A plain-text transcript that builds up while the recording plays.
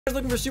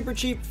Looking for super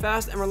cheap,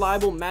 fast, and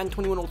reliable Madden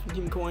 21 Ultimate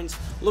Team coins?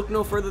 Look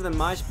no further than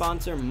my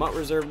sponsor,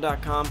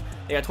 MUTReserve.com.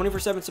 They got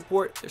 24/7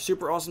 support. They're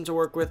super awesome to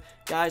work with.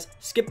 Guys,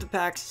 skip the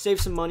packs, save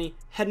some money.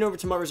 Head over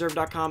to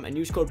MUTReserve.com and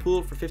use code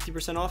Poodle for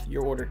 50% off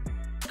your order.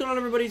 What's going on,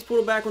 everybody? It's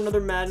Poodle back with another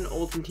Madden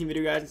Ultimate Team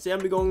video, guys. And today I'm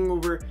going to be going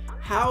over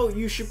how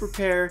you should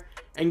prepare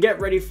and get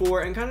ready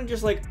for and kind of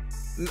just like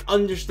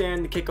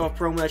understand the kickoff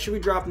promo that should be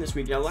dropping this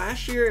week. Now,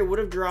 last year it would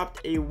have dropped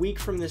a week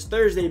from this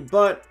Thursday,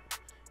 but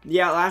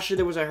yeah, last year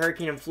there was a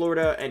hurricane in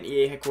Florida and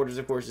EA headquarters,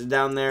 of course, is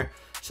down there.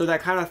 So that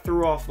kind of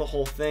threw off the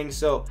whole thing.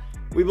 So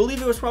we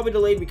believe it was probably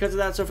delayed because of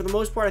that. So for the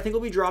most part, I think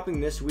it'll be dropping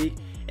this week.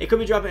 It could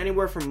be dropping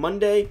anywhere from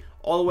Monday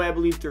all the way, I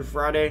believe, through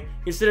Friday.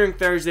 Considering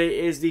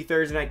Thursday is the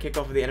Thursday night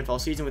kickoff of the NFL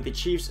season with the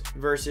Chiefs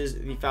versus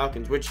the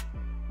Falcons, which is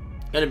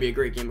going to be a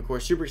great game, of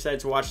course. Super excited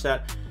to watch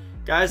that.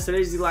 Guys,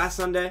 today's the last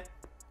Sunday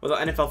with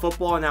NFL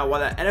football. Now,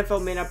 while that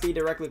NFL may not be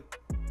directly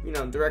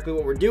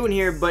what we're doing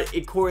here, but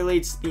it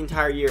correlates the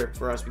entire year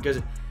for us because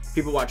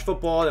people watch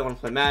football, they want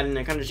to play Madden,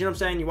 and kind of just, you know what I'm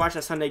saying, you watch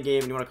that Sunday game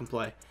and you want to come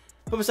play.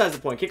 But besides the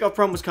point, kickoff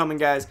promo's coming,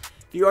 guys.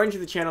 If you are into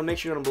the channel, make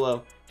sure you go down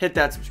below, hit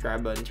that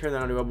subscribe button, turn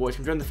that on to our boys,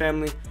 come join the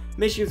family.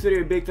 Make sure you give this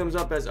video a big thumbs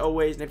up as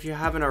always, and if you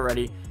haven't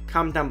already,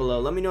 comment down below.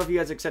 Let me know if you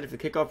guys are excited for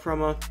the kickoff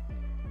promo.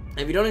 And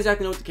if you don't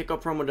exactly know what the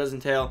kickoff promo does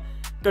entail,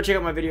 go check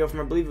out my video from,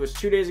 I believe it was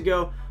 2 days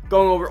ago,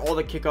 going over all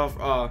the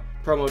kickoff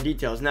promo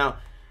details. Now,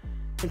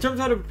 in terms of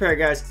how to prepare,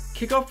 guys,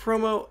 kickoff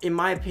promo, in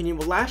my opinion,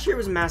 well, last year it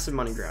was a massive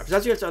money grab. So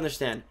that's what you have to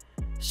understand.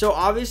 So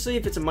obviously,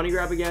 if it's a money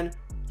grab again,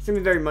 it's gonna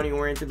be very money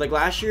oriented. Like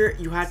last year,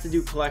 you had to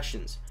do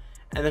collections,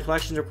 and the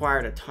collections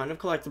required a ton of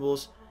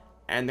collectibles,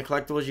 and the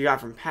collectibles you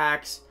got from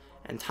packs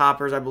and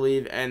toppers, I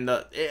believe, and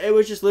it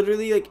was just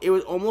literally like it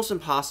was almost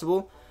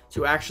impossible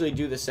to actually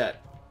do the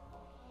set.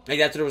 Like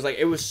that's what it was like.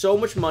 It was so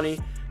much money.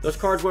 Those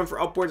cards went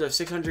for upwards of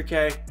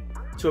 600K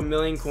to 1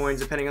 million coins,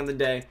 depending on the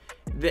day.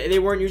 They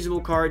weren't usable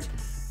cards,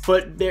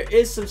 but there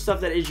is some stuff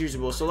that is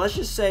usable. So let's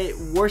just say,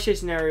 worst case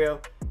scenario,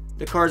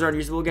 the cards aren't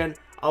usable again.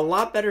 A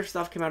lot better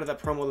stuff came out of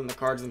that promo than the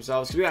cards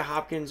themselves. Because we got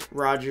Hopkins,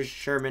 Rodgers,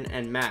 Sherman,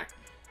 and Mack.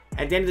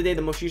 At the end of the day,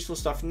 the most useful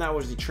stuff from that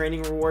was the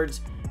training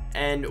rewards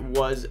and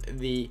was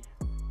the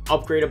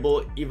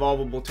upgradable,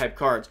 evolvable type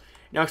cards.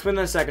 Now, I'll explain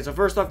that in a second. So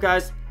first off,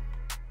 guys,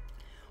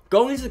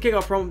 going into the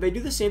kickoff promo, they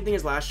do the same thing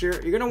as last year.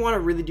 You're going to want to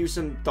really do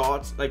some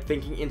thoughts, like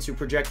thinking into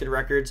projected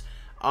records.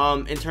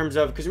 In terms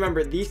of, because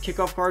remember, these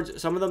kickoff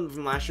cards, some of them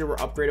from last year were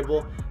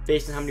upgradable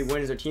based on how many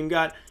wins their team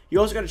got. You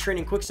also got a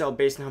training quick sell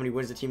based on how many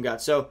wins the team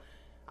got. So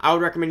I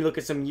would recommend you look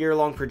at some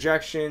year-long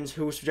projections,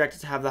 who was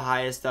projected to have the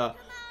highest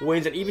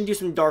wins, and even do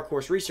some dark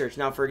horse research.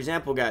 Now, for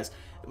example, guys,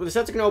 the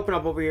sets are going to open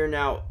up over here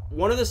now.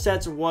 One of the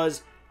sets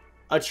was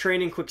a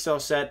training quick sell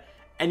set,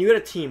 and you had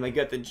a team. Like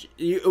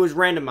it was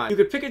randomized. You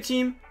could pick a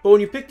team, but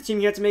when you pick the team,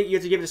 you have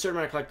to give it a certain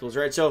amount of collectibles,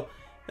 right? So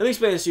let me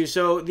explain this to you.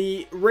 So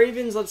the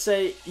Ravens, let's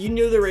say you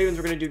knew the Ravens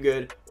were going to do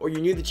good, or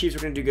you knew the Chiefs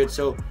were going to do good,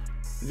 so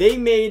they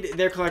made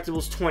their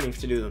collectibles 20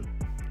 to do them.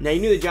 Now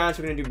you knew the Giants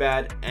were going to do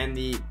bad, and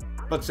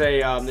let's say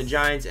the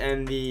Giants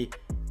and the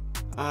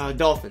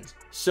Dolphins.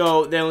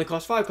 So they only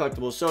cost 5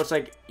 collectibles. So it's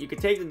like you could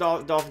take the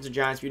Dolphins and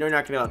Giants, but you know you're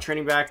not going to get a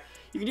training back.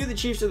 You can do the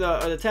Chiefs or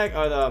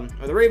the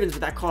Ravens,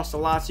 but that costs a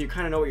lot, so you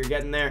kind of know what you're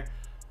getting there.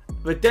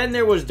 But then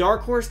there was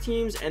dark horse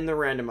teams and the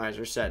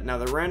randomizer set. Now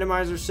the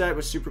randomizer set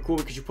was super cool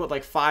because you put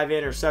like 5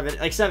 in or 7,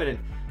 like 7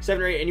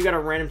 or 8, and you got a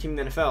random team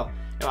in the NFL.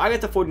 Now I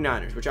got the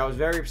 49ers, which I was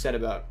very upset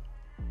about.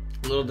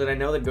 Little did I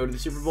know they'd go to the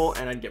Super Bowl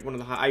and I'd get one of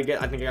the I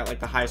think I got like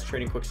the highest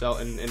trading quick sell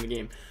in the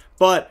game.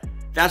 But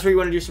that's where you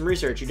want to do some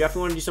research. You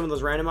definitely want to do some of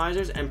those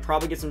randomizers and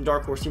probably get some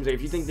dark horse teams. Like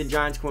if you think the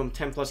Giants can win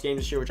 10 plus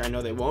games this year, which I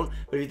know they won't,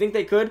 but if you think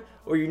they could,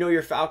 or you know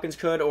your Falcons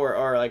could,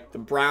 or like the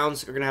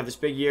Browns are gonna have this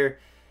big year,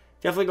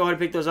 definitely go ahead and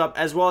pick those up.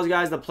 As well as,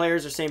 guys, the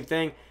players are the same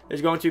thing.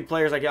 There's going to be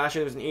players like last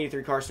year, there was an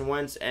 83 Carson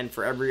Wentz, and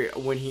for every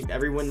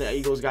win the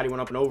Eagles got, he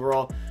went up in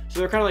overall. So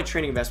they're kind of like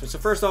training investments. So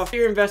first off, get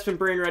your investment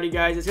brain ready,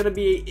 guys. It's going to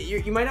be,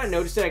 you might not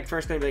notice it at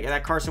first, going to be like,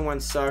 that Carson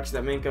Wentz sucks,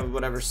 that Minka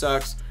whatever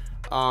sucks.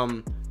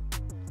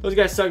 Those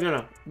guys suck.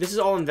 No. This is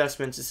all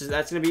investments.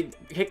 That's going to be,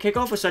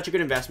 kickoff was such a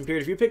good investment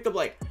period. If you picked up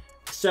like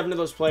 7 of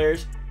those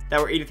players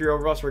that were 83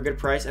 overalls for a good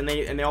price, and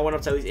they all went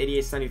up to at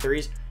least 88s,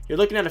 93s, you're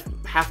looking at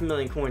half a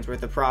million coins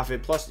worth of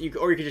profit. Plus,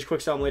 or you could just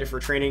quick sell them later for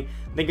training.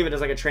 Think of it as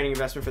like a training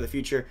investment for the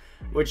future,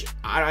 which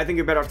I think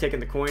you're better off taking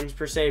the coins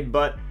per se.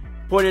 But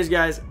point is,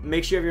 guys,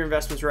 make sure you have your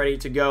investments ready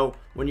to go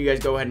when you guys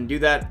go ahead and do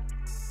that.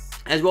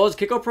 As well as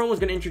kickoff promo is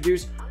going to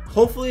introduce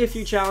hopefully a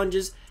few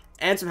challenges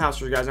and some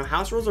house rules, guys. Now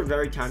house rules are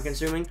very time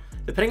consuming,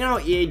 depending on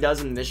how EA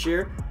does them this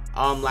year.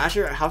 Last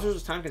year house rules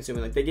was time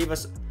consuming. Like they gave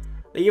us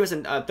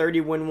a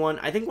 30 win one.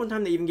 I think one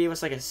time they even gave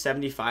us like a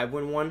 75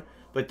 win one.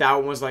 But that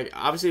one was like,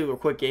 obviously they were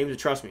quick games, but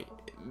trust me,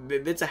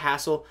 it's a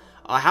hassle.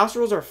 House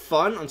rules are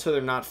fun until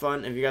they're not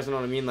fun, if you guys know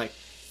what I mean. Like,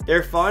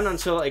 they're fun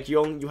until like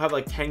you have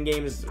like 10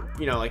 games,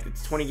 you know, like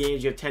it's 20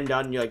 games, you have 10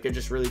 done, and you're like, they're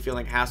just really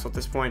feeling like a hassle at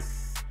this point.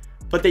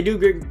 But they do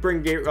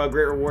bring great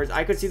rewards.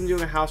 I could see them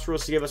doing a house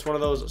rules to give us one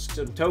of those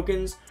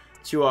tokens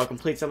to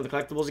complete some of the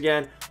collectibles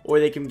again, or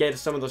they can get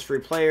some of those free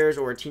players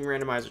or a team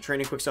randomizer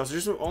training quick sell. So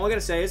just all I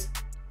gotta say is,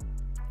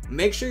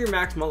 make sure you're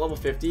maximum level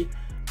 50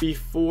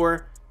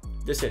 before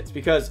this hits,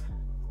 because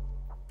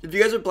if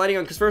you guys are planning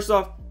on, because first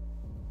off,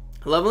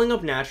 leveling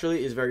up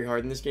naturally is very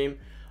hard in this game.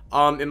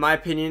 In my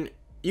opinion,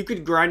 you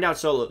could grind out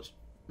solos,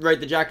 right?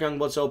 The Jack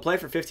Youngblood solo, play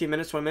for 15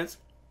 minutes, 20 minutes,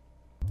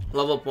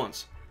 level up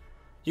once.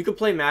 You could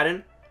play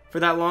Madden for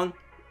that long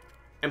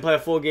and play a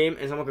full game,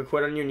 and someone could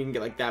quit on you, and you can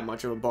get like that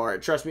much of a bar.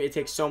 Trust me, it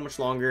takes so much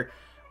longer.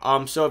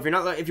 So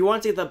if you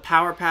want to get the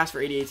power pass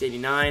for 88 to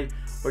 89,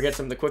 or get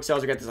some of the quick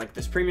sells, or get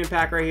this premium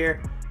pack right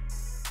here,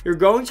 you're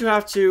not going to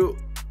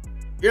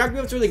be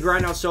able to really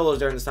grind out solos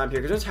during this time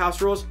period, because those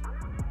house rules,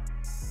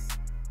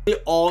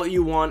 all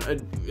you want.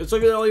 It's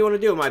really all you want to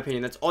do, in my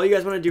opinion. That's all you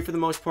guys want to do for the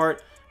most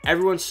part.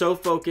 Everyone's so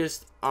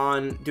focused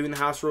on doing the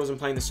house rules and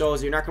playing the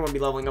solos, you're not going to be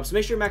leveling up. So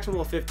make sure you're maximum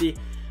level 50.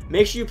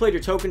 Make sure you played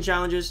your token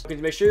challenges.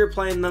 Make sure you're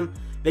playing them.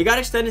 They got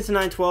extended to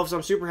 912, so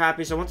I'm super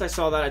happy. So once I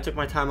saw that, I took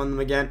my time on them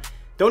again.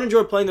 Don't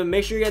enjoy playing them.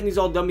 Make sure you're getting these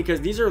all done, because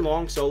these are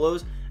long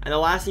solos. And the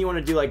last thing you want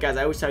to do, like, guys,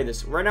 I always tell you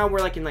this. Right now, we're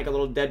like in like a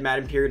little dead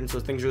Madden period until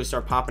things really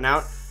start popping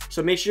out.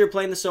 So make sure you're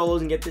playing the solos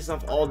and get this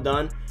stuff all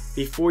done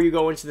before you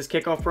go into this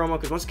kickoff promo.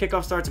 Because once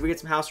kickoff starts, if we get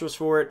some house rules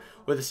for it,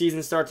 or the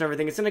season starts and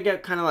everything, it's going to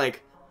get kind of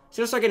like, it's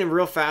going to start getting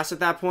real fast at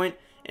that point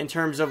in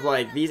terms of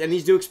like these. And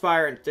these do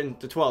expire in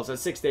the 12th, so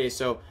that's 6 days.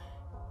 So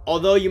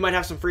although you might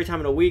have some free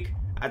time in a week,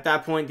 at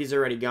that point, these are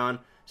already gone.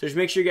 So just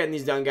make sure you're getting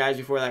these done, guys,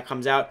 before that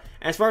comes out.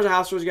 And as far as the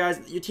house rules,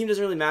 guys, your team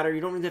doesn't really matter. You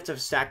don't really have to have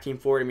a stack team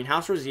for it. I mean,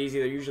 house rules is easy.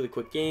 They're usually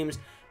quick games.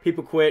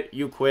 People quit,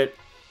 you quit.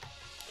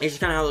 It's just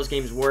kind of how those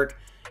games work.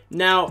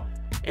 Now,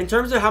 in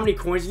terms of how many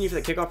coins you need for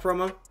the kickoff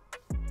promo,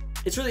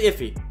 it's really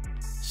iffy.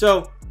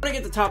 So, to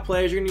get the top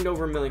players, you're going to need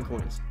over 1 million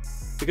coins,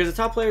 because the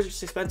top players are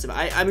just expensive.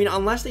 I mean,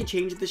 unless they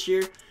change it this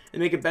year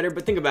and make it better,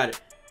 but think about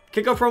it.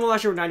 Kickoff promo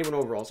last year were 91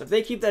 overalls. If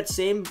they keep that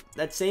same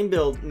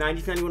build,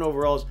 90 to 91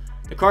 overalls,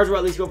 the cards will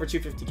at least go for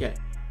 250k.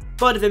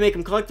 But if they make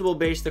them collectible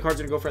based, the cards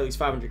are going to go for at least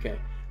 500k.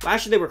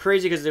 Last year they were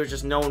crazy because there was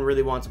just no one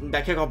really wants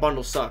that kickoff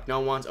bundle. Sucked. No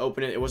one wants to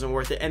open it. It wasn't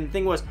worth it. And the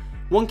thing was,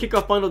 one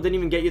kickoff bundle didn't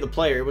even get you the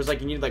player. It was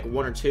like you needed like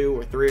 1 or 2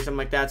 or 3 or something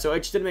like that. So it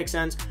just didn't make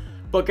sense.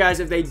 But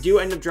guys, if they do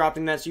end up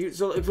dropping that,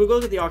 so if we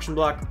go to the auction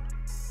block,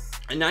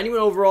 a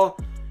 91 overall.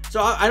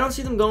 So I don't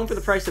see them going for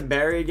the price of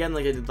Barry again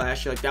like they did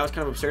last year. Like, that was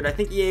kind of absurd. I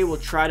think EA will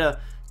try to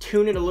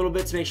tune it a little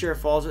bit to make sure it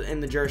falls in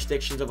the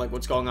jurisdictions of like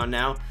what's going on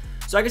now.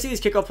 So I can see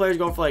these kickoff players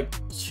going for like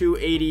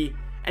 280.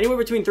 Anywhere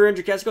between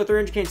 300k, let's go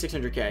 300k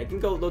and 600k. I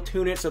think they'll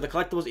tune it so the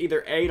collectibles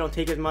either A, don't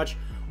take as much,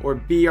 or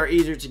B, are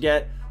easier to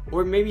get,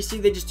 or maybe C,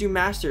 they just do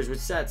masters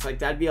with sets. Like,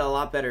 that'd be a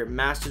lot better.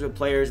 Masters with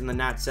players and the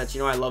Nat sets, you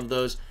know, I love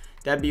those.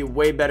 That'd be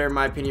way better in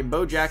my opinion.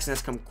 Bo Jackson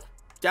has come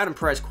down in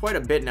price quite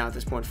a bit now at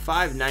this point,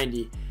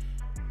 590.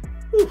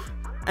 Whew.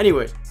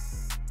 Anyways,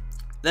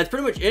 that's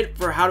pretty much it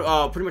for how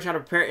to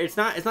prepare. It's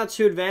not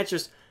too advanced.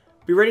 Just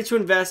be ready to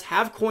invest,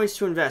 have coins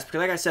to invest, because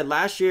like I said,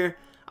 last year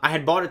I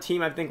had bought a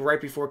team, I think,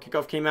 right before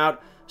kickoff came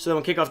out. So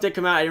when kickoff did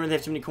come out, I didn't really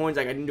have too many coins.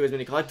 Like, I didn't do as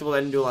many collectibles. I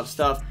didn't do a lot of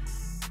stuff.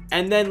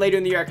 And then later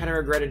in the year, I kind of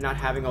regretted not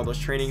having all those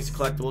trainings,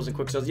 collectibles, and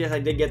quick sells. Yes, I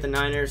did get the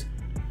Niners.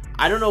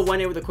 I don't know when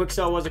the quick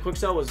sell was. The quick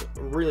sell was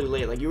really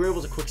late. Like, you were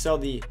able to quick sell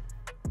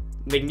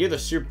like near the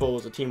Super Bowl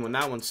was a team when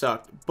that one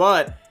sucked.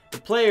 But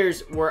the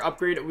players were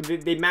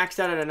upgraded. They maxed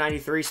out at a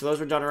 93, so those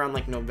were done around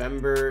like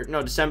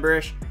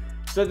December-ish.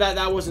 So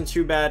that wasn't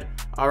too bad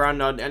around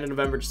the end of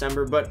November,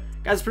 December. But guys,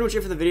 that's pretty much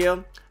it for the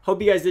video. Hope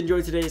you guys did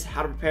enjoy today's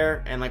how to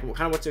prepare and like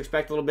kind of what to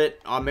expect a little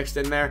bit mixed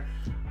in there.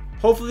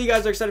 Hopefully you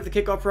guys are excited for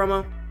the kickoff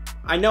promo.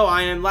 I know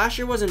I am. Last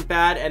year wasn't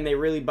bad and they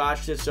really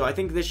botched it. So I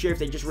think this year, if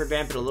they just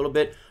revamp it a little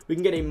bit, we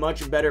can get a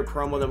much better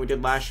promo than we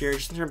did last year,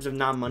 just in terms of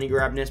non-money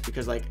grabness.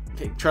 Because like,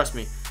 trust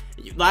me,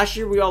 last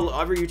year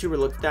every YouTuber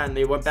looked at that and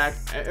they went back.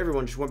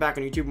 Everyone just went back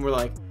on YouTube and were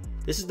like,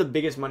 this is the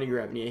biggest money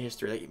grab in EA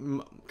history. Like,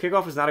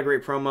 kickoff was not a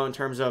great promo in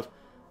terms of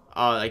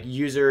like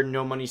user,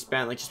 no money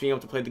spent, like just being able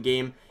to play the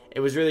game.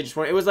 It was really just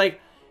one. It was like,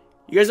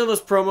 you guys know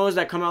those promos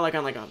that come out like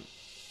on like a,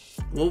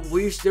 well,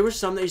 there were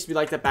some that used to be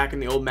like that back in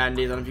the old Madden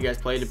days. I don't know if you guys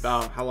played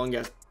about how long you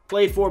guys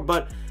played for,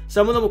 but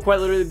some of them will quite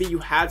literally be you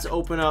had to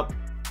open up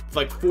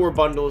like 4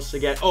 bundles to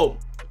get. Oh,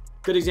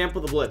 good example,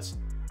 the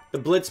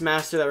Blitz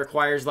Master that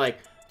requires like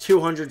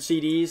 200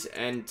 CDs,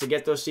 and to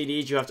get those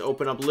CDs you have to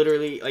open up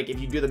literally, like if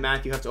you do the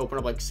math, you have to open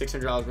up like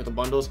 $600 worth of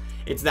bundles.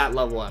 It's that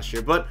level last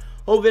year. But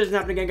hope it doesn't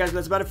happen again, guys. But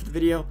that's about it for the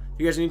video. If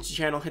you guys are new to the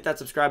channel, hit that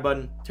subscribe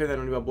button, turn that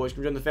on to boys,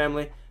 come join the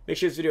family. Make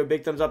sure this video a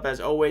big thumbs up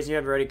as always. If you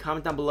haven't already,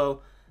 comment down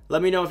below.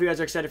 Let me know if you guys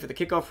are excited for the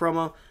kickoff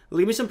promo.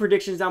 Leave me some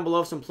predictions down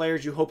below of some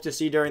players you hope to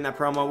see during that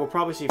promo. We'll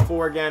probably see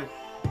 4 again.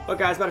 But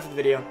guys, about it for the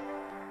video.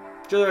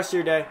 Enjoy the rest of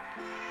your day.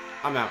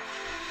 I'm out.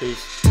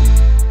 Peace.